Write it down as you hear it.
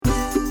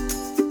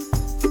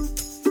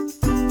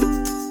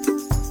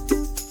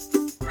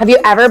Have you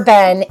ever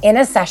been in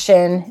a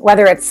session,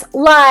 whether it's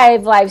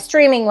live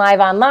streaming, live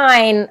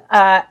online,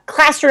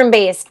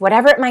 classroom-based,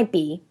 whatever it might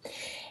be,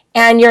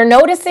 and you're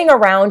noticing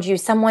around you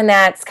someone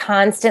that's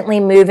constantly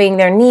moving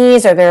their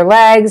knees or their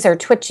legs or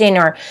twitching,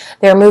 or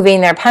they're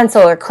moving their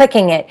pencil or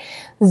clicking it?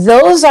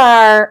 Those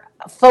are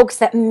folks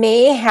that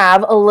may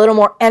have a little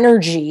more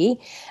energy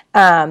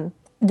than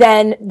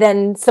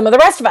some of the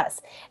rest of us.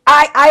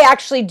 I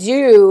actually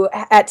do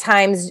at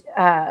times.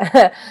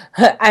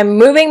 I'm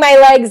moving my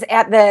legs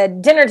at the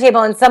dinner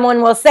table and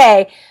someone will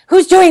say,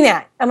 "Who's doing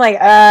that?" I'm like,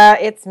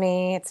 it's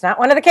me. It's not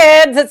one of the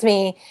kids. It's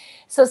me.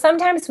 So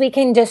sometimes we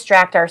can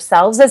distract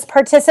ourselves as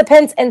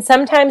participants, and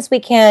sometimes we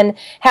can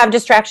have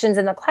distractions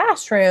in the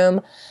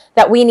classroom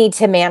that we need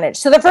to manage.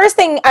 So the first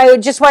thing I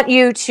would just want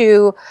you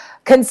to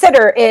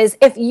consider is,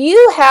 if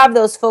you have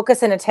those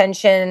focus and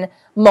attention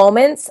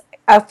moments,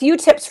 a few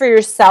tips for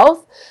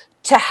yourself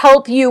to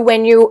help you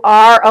when you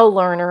are a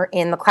learner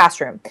in the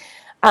classroom.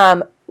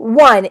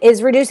 One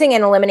is reducing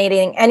and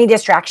eliminating any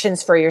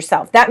distractions for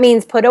yourself. That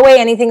means put away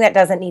anything that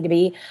doesn't need to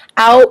be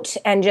out,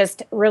 and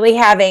just really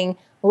having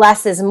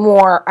less is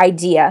more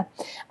idea.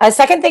 A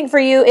second thing for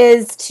you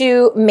is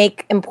to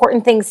make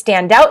important things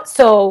stand out.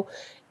 So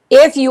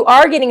if you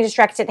are getting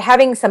distracted,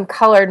 having some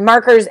colored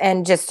markers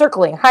and just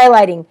circling,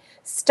 highlighting,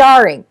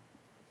 starring,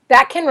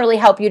 that can really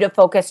help you to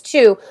focus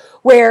too,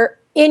 where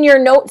in your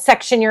note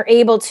section you're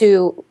able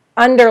to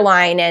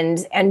underline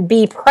and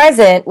be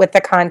present with the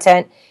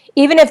content.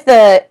 Even if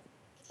the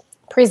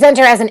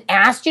presenter hasn't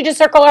asked you to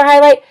circle or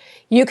highlight,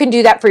 you can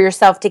do that for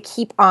yourself to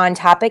keep on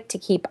topic, to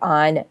keep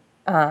on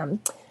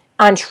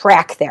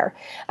track there.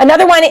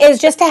 Another one is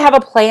just to have a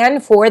plan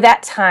for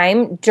that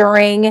time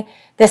during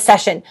the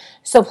session.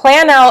 So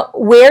plan out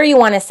where you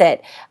want to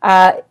sit.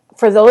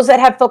 For those that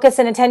have focus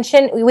and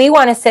attention, we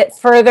want to sit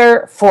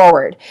further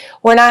forward.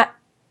 We're not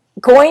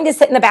going to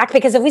sit in the back,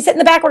 because if we sit in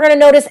the back, we're going to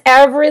notice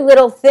every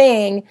little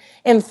thing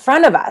in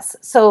front of us.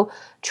 So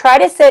try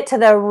to sit to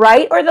the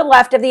right or the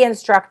left of the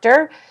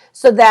instructor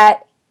so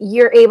that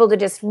you're able to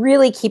just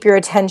really keep your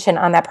attention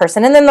on that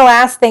person. And then the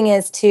last thing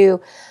is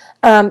to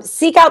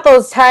seek out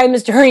those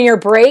times during your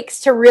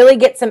breaks to really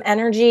get some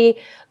energy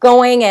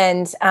going.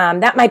 And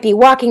that might be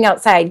walking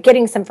outside,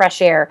 getting some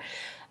fresh air,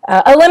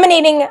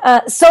 eliminating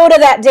soda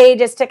that day,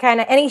 just to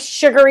kind of, any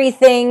sugary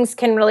things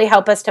can really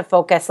help us to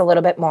focus a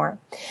little bit more.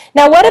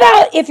 Now, what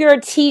about if you're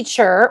a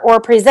teacher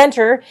or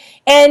presenter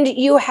and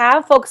you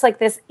have folks like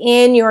this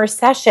in your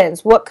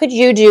sessions? What could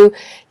you do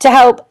to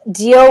help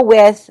deal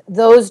with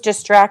those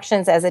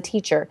distractions as a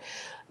teacher?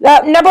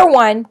 Number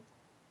one,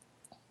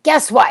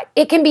 guess what?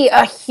 It can be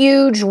a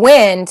huge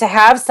win to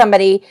have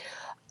somebody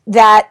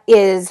that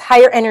is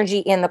higher energy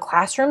in the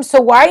classroom.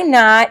 So why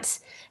not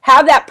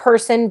have that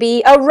person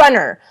be a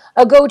runner,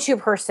 a go-to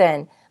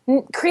person?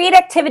 Create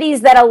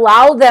activities that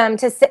allow them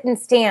to sit and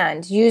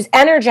stand. Use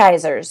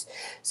energizers.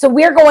 So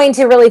we're going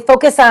to really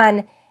focus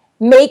on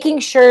making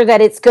sure that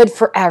it's good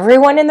for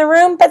everyone in the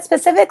room, but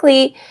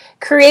specifically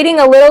creating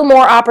a little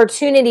more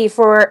opportunity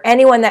for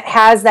anyone that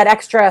has that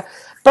extra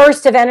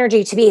burst of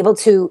energy to be able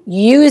to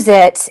use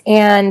it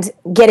and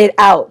get it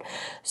out.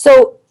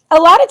 So a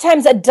lot of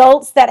times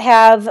adults that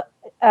have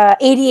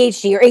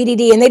ADHD or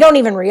ADD, and they don't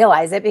even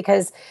realize it,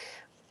 because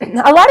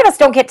a lot of us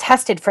don't get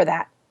tested for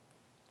that.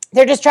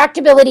 Their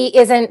distractibility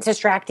isn't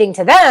distracting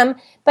to them,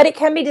 but it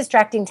can be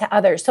distracting to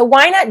others. So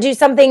why not do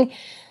something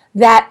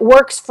that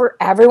works for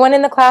everyone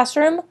in the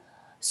classroom?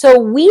 So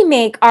we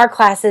make our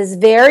classes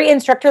very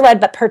instructor-led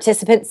but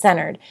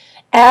participant-centered.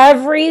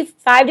 Every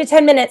 5 to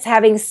 10 minutes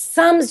having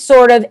some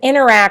sort of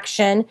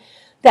interaction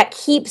that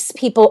keeps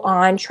people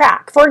on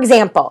track. For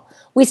example,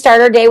 we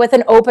start our day with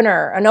an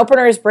opener. An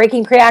opener is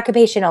breaking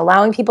preoccupation,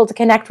 allowing people to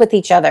connect with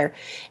each other.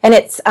 And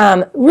it's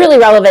really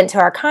relevant to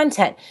our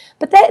content.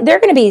 But they're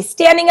going to be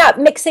standing up,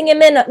 mixing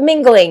and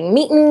mingling,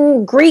 meet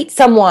and greet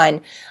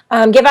someone,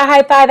 give a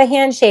high five, a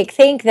handshake,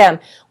 thank them.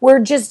 We're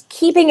just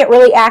keeping it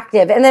really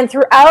active. And then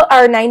throughout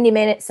our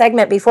 90-minute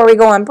segment before we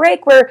go on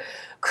break, we're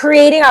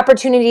creating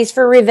opportunities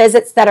for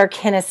revisits that are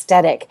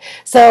kinesthetic.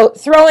 So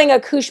throwing a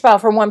koosh ball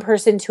from one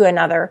person to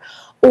another,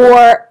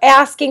 or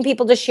asking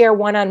people to share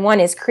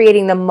one-on-one, is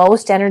creating the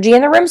most energy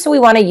in the room. So we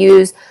want to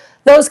use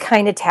those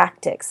kind of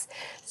tactics.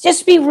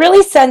 Just be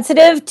really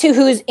sensitive to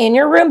who's in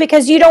your room,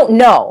 because you don't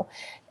know.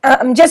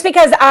 Just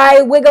because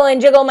I wiggle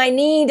and jiggle my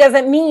knee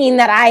doesn't mean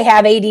that I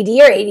have ADD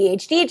or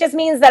ADHD. It just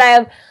means that I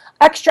have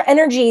extra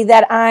energy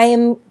that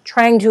I'm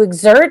trying to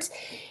exert.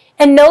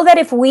 And know that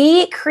if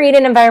we create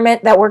an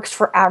environment that works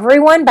for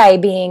everyone by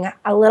being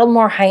a little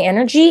more high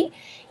energy,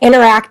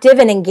 interactive,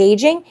 and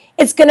engaging,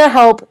 it's going to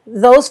help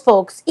those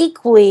folks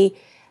equally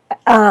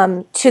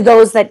to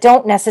those that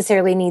don't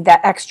necessarily need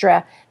that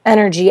extra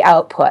energy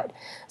output.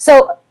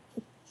 So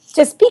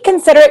just be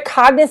considerate,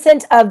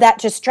 cognizant of that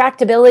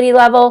distractibility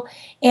level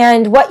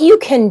and what you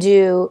can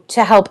do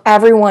to help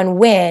everyone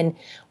win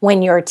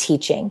when you're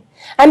teaching.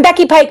 I'm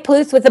Becky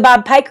Pike-Pluth with the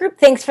Bob Pike Group.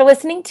 Thanks for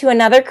listening to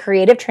another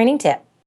Creative Training Tip.